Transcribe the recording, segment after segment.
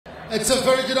It's a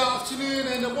very good afternoon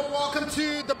and welcome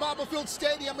to the Barbourfields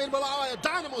Stadium in Bulawayo.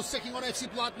 Dynamos taking on FC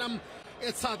Platinum.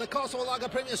 It's the Castle Lager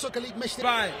Premier Soccer League match.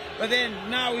 But then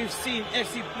now we've seen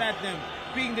FC Platinum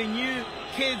being the new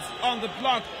kids on the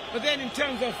block. But then in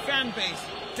terms of fan base,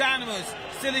 Dynamos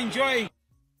still enjoying.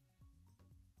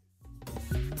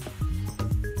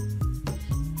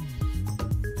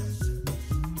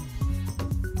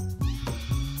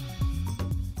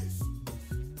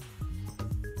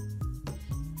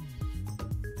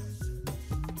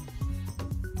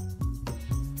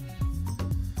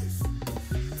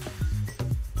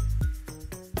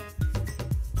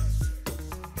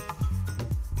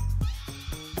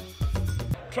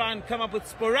 Try and come up with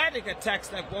sporadic attacks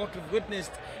like what we've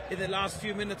witnessed in the last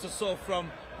few minutes or so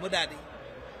from Mudadi.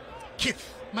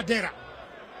 Keith Madera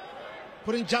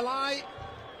putting Jalai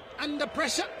under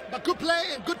pressure, but good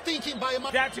play and good thinking by him.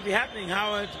 That to be happening,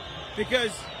 Howard,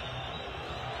 because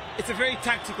it's a very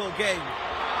tactical game.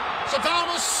 So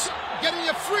Dynamos getting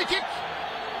a free kick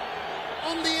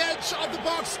on the edge of the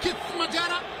box. Keith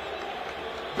Madera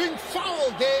being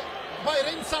fouled there by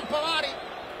Rensan Palari.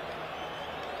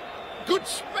 Good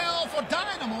spell for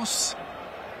Dynamos.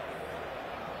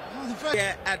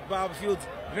 Yeah, at Barbourfields,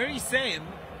 very same.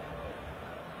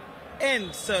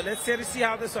 And so let's see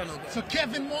how this one will go. So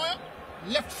Kevin Moyer,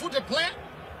 left-footed player,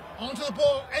 onto the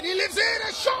ball, and he lives in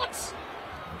a shot.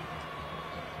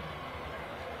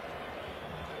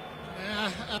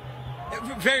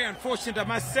 Very unfortunate, I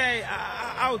must say.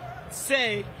 I would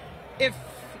say if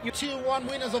you 2-1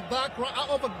 winners of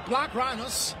Black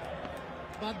Rhinos,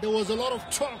 but there was a lot of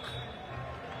talk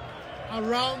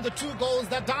around the 2 goals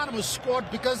that Dynamo scored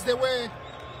because there were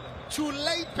 2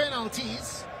 late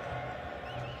penalties,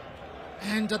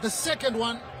 and the second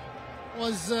one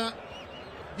was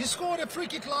he scored a free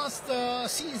kick last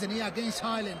season here against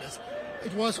Highlanders.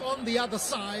 It was on the other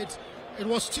side. It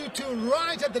was 2-2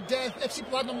 right at the death. FC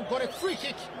Platinum got a free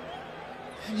kick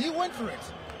and he went for it,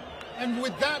 and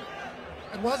with that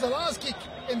it was the last kick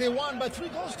and they won by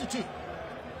 3-2.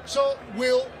 So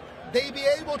will they be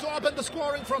able to open the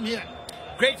scoring from here?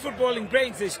 Great footballing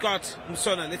brains they've got,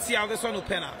 Musona. Let's see how this one will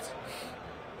pan out.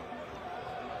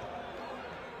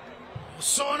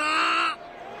 Musona!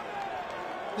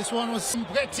 This one was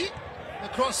Mbretti. The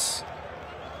cross.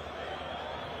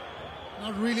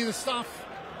 Not really the stuff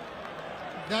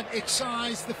that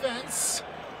excised the fence,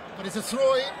 but it's a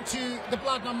throw-in to the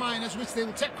Platinum Miners, which they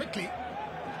will take quickly.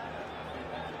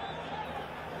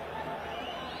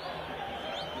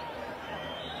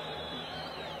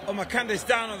 Omakanda is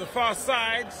down on the far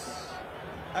side.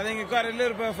 I think he got a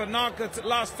little bit of a knock.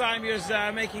 Last time he was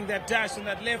making that dash on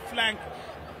that left flank.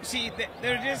 See,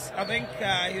 there it is. I think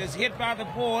he was hit by the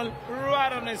ball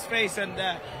right on his face, and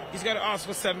he's got to ask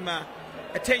for some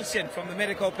attention from the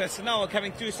medical personnel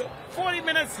coming through. So 40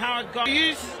 minutes, how it got.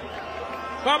 Use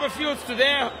Barbourfields to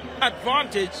their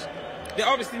advantage. They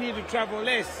obviously need to travel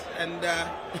less and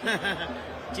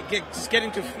just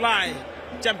getting to fly,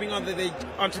 jumping onto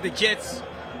the jets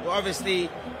will obviously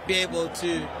be able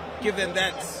to give them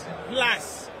that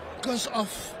plus. Because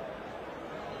of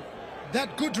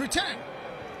that good return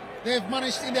they've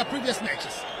managed in their previous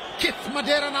matches. Keith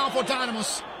Madera now for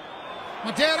Dynamos.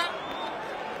 Madera.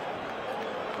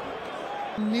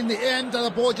 In the end,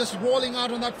 the ball just rolling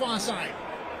out on that far side.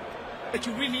 But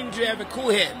you really need to have a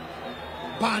cool head.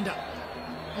 Banda.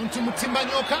 Onto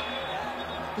Mutimbanyoka.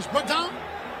 Who's brought down.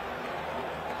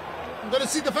 I'm going to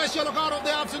see the first yellow card of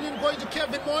the afternoon going to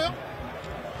Kevin Moyer.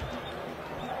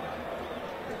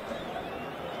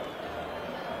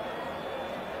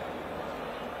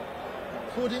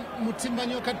 Putting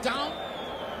Mutimbanyoka down.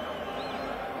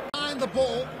 Behind the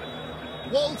ball,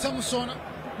 Walter Musona.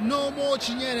 No more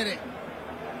Chinyere.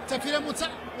 Tafire Muta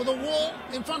with a wall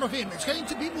in front of him. It's going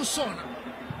to be Musona.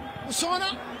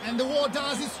 Musona, and the wall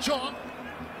does its job.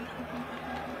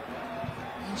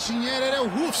 And Chinyere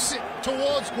hoofs it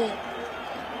towards goal.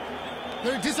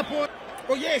 Very disappointed.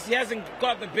 Oh yes, he hasn't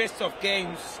got the best of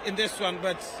games in this one,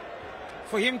 but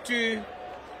for him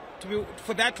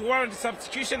for that to warrant a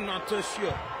substitution, not so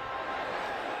sure.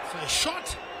 So a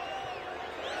shot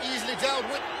easily dealt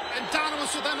with, and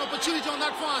Dynamos with an opportunity on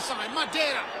that far side.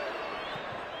 Madera.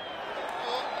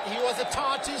 Oh, he was a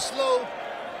tad too slow.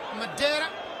 Madera.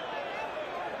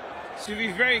 So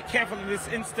be very careful in this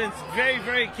instance. Very,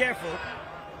 very careful.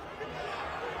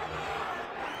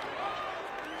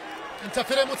 And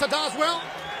Tafire Muta does well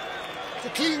to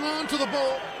cling on to the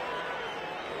ball.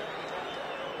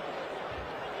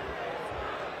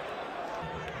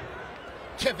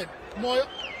 Kevin Moyo.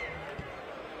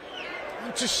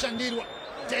 Into Shandirwa.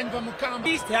 Denver Mukamba. At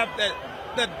least have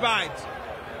that bite.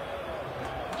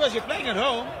 Because you're playing at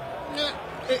home. Yeah.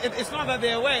 it's not that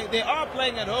they're away. They are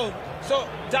playing at home. So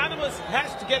Dynamos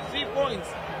has to get 3 points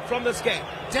from this game.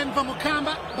 Denver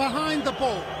Mukamba behind the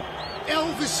ball.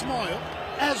 Elvis Moyo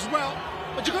as well.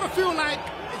 But you're going to feel like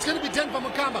it's going to be Denver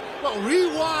Mukamba. Well,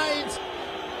 rewind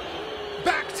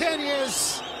back 10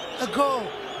 years ago.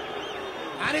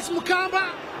 And it's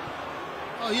Mukamba.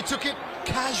 Oh, he took it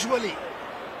casually.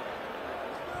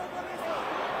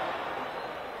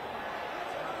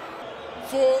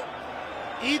 For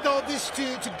either of these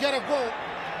two to get a goal.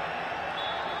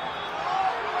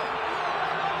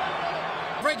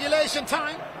 Regulation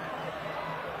time.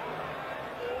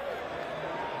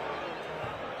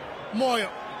 Moyo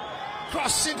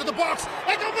crosses into the box.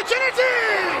 An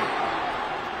opportunity!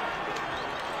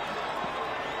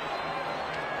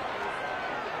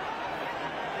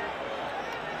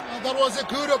 That was a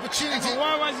good opportunity. But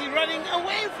why was he running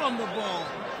away from the ball?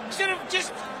 He should have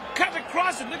just cut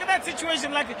across it. Look at that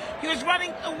situation, like he was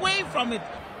running away from it.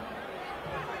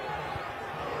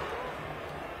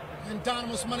 And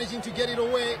Dynamos managing to get it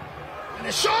away. And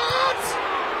a shot!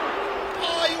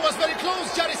 Oh, he was very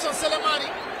close, Jarison Selemani.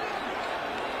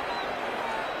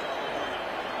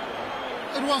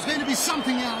 It was going to be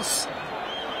something else.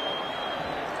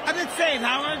 I did say it,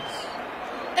 Howard.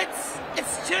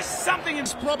 It's just something.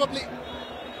 It's probably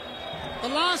the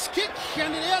last kick,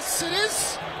 and yes, it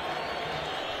is.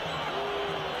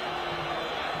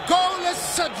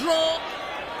 Goalless draw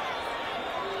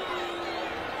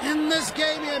in this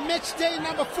game here, match day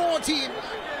number 14.